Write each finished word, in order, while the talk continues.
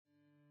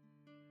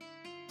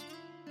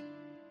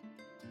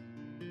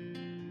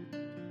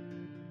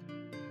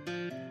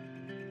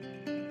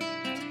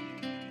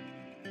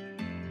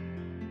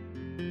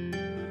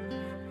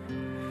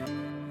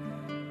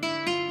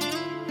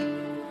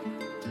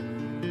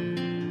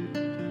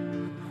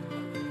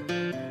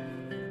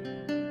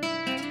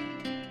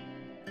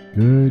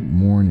Good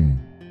morning.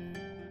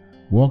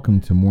 Welcome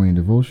to Morning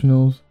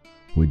Devotionals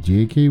with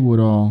J.K.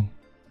 Woodall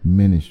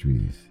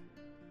Ministries.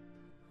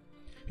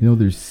 You know,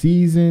 there's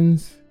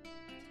seasons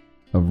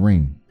of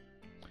rain.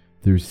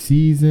 There's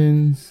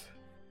seasons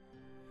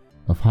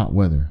of hot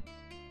weather.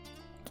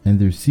 And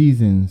there's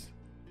seasons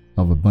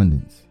of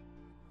abundance.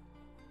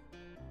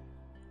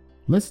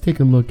 Let's take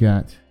a look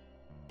at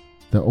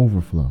the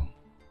overflow.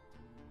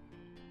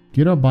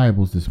 Get our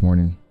Bibles this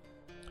morning.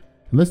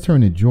 Let's turn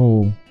to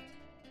Joel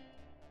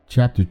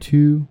chapter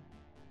 2,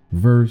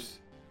 verse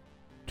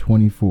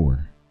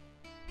 24.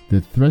 The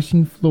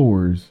threshing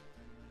floors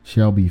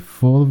shall be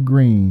full of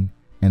grain,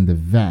 and the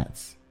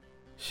vats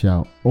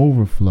shall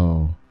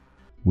overflow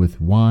with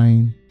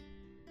wine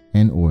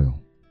and oil.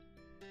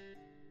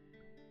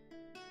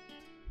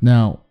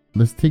 Now,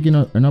 let's take in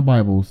our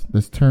Bibles,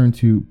 let's turn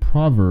to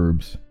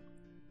Proverbs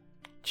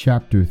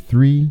chapter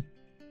 3,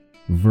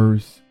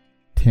 verse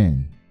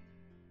 10.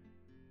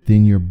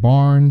 Then your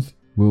barns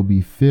will be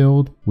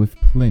filled with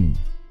plenty,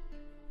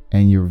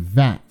 and your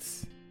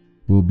vats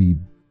will be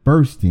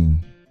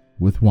bursting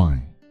with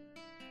wine.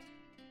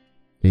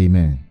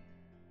 Amen.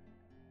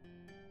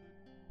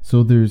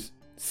 So there's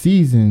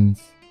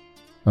seasons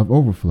of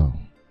overflow.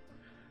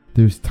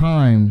 There's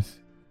times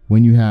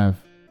when you have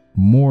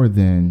more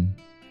than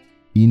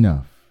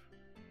enough.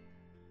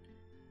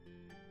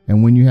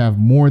 And when you have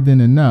more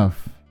than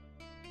enough,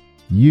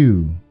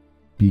 you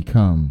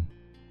become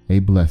a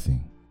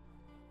blessing.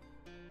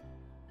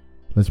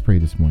 Let's pray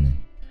this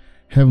morning.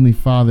 Heavenly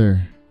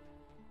Father,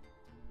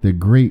 the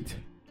great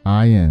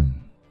I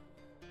am,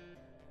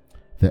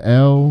 the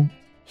El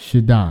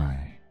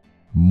Shaddai,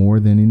 more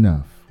than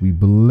enough. We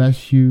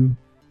bless you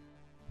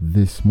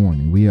this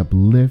morning. We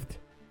uplift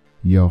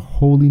your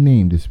holy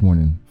name this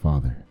morning,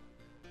 Father.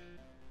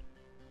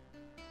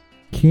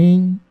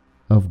 King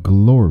of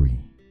glory,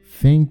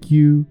 thank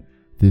you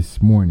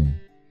this morning.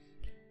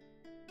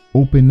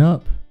 Open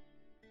up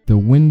the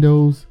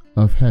windows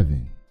of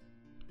heaven.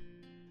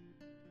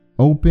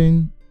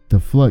 Open the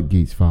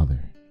floodgates,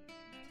 Father.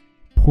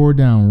 Pour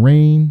down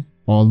rain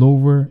all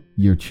over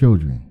your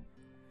children.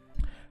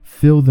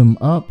 Fill them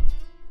up,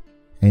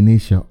 and they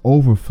shall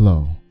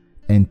overflow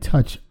and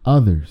touch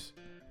others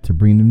to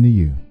bring them to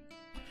you.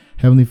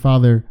 Heavenly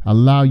Father,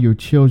 allow your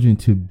children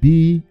to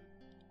be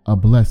a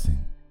blessing.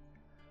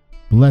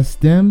 Bless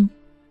them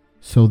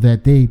so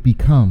that they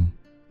become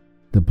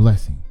the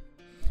blessing.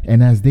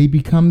 And as they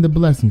become the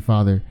blessing,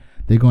 Father,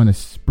 they're going to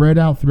spread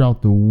out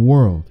throughout the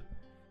world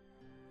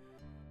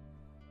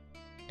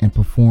and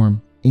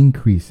perform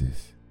increasing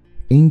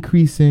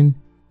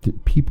to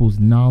people's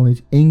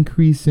knowledge,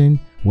 increasing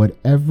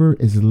whatever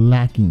is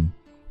lacking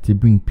to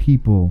bring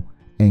people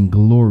and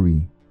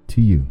glory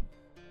to you.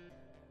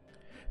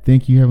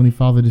 Thank you, Heavenly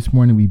Father. This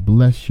morning we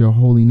bless your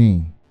holy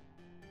name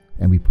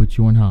and we put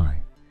you on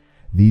high.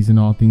 These and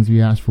all things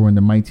we ask for in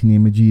the mighty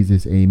name of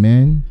Jesus.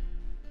 Amen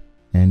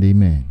and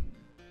amen.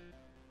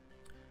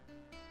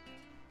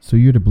 So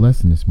you're the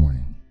blessing this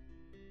morning.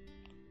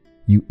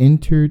 You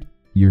entered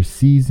your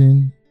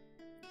season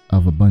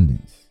of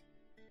abundance.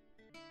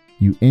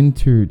 You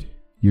entered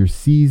your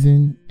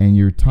season and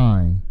your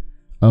time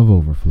of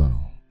overflow.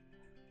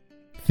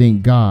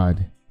 Thank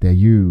God that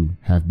you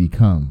have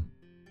become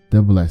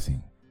the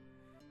blessing.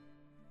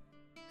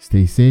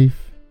 Stay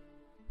safe,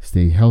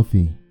 stay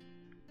healthy.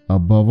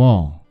 Above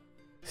all,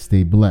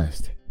 stay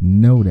blessed.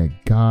 Know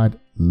that God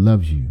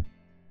loves you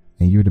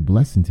and you're the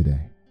blessing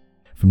today.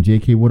 From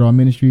J.K. Woodall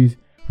Ministries,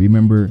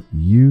 remember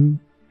you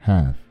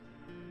have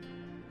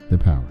the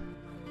power.